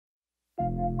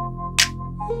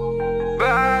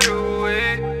By the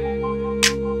way,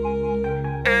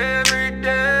 every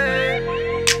day,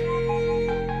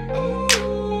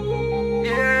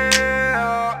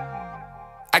 yeah.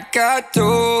 I got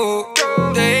two,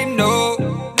 they know,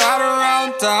 not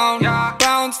around town.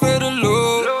 Bounce for the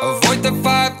loot, avoid the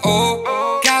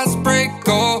 5-0. Gas break,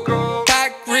 go,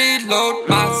 pack, reload.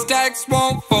 My stacks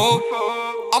won't fold.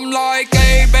 I'm like,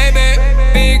 hey baby,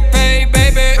 big pay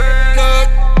baby. Look,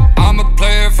 I'm a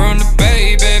player from the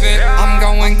Bay, baby. I'm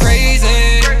going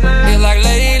crazy, feel like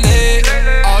lately.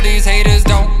 All these haters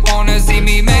don't wanna see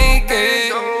me make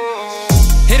it.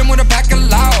 Hit 'em with a pack of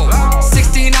loud,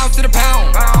 16 ounce to the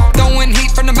pound. Throwing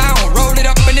heat from the mound, roll it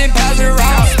up and then pass it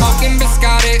around. Smoking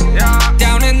biscotti,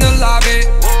 down in the lobby.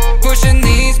 Pushing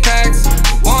these packs,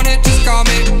 want it, just call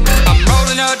me. I'm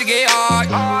rolling up to get hard,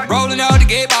 rolling up to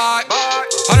get by.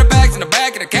 100 bags in the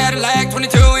back of the Cadillac,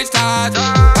 22-inch tires.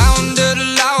 Pound to the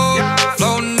loud,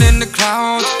 floating in the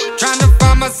clouds. Trying to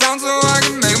find my sound so I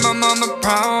can make my mama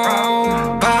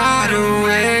proud. By the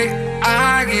way,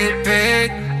 I get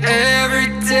paid every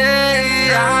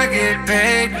day. I get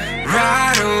paid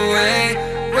right away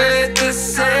with the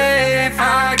safe.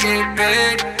 I get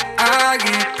paid, I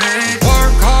get paid.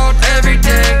 Work hard every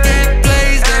day, get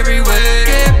blazed everywhere.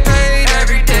 Get paid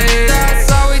every day, that's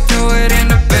how we do it in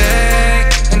the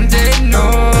bag. And they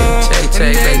know,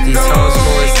 Check, make these toes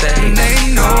boys say. and they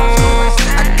know,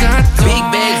 I got Big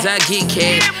bags, I get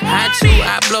cash. Hot chew,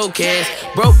 I blow cash.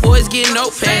 Broke boys get no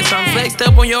pass. I'm flexed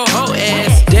up on your whole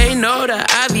ass. They know the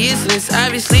obviousness,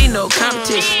 obviously no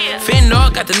competition.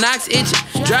 Fentanyl got the knocks itching.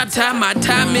 Drop top, my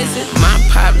top missing. My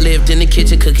pop lived in the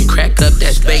kitchen cooking crack up,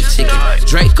 that's baked chicken.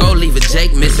 Draco leave a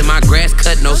Jake missing. My grass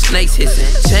cut, no snakes hissing.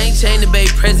 Chain the Bay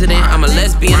president. I'm a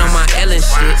lesbian on my Ellen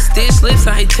shit. Stitch lips,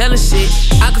 I ain't telling shit.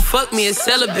 I could fuck me and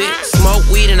sell a bit. Smoke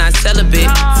weed and I sell a bit.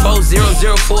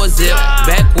 40040 zip.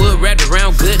 Backwood wrapped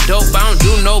around good dope. I don't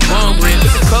do no bong rip.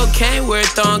 Cocaine where a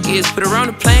thong is. Put her on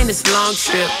the plane, it's a long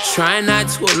trip. Trying not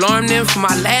to alarm them. For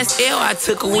my last L, I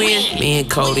took a win. Me and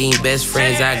Cody ain't best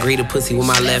friends. I agree to pussy with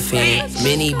my left hand.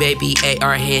 Mini baby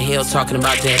AR handheld talking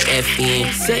about that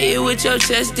FN. Say it with your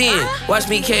chest in. Watch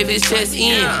me cave his chest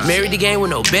in. Married the game with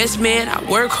no best man. I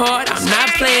work hard, I'm not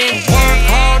playing. work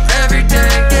hard every day,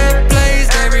 get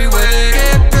blazed everywhere.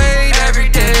 Get paid every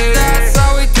day, that's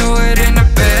how we do it in the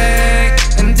bag.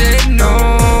 And they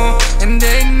know, and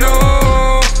they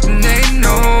know, and they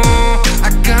know, I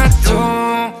got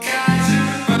to.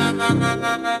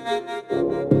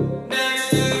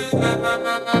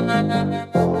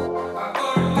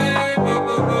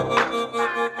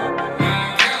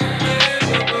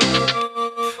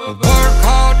 Work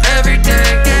hard every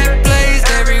day, get blazed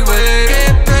everywhere.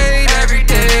 Get paid every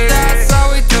day, that's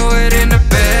how we do it in the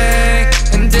bag.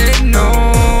 And they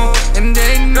know, and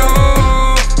they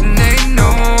know, and they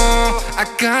know, I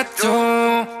got to.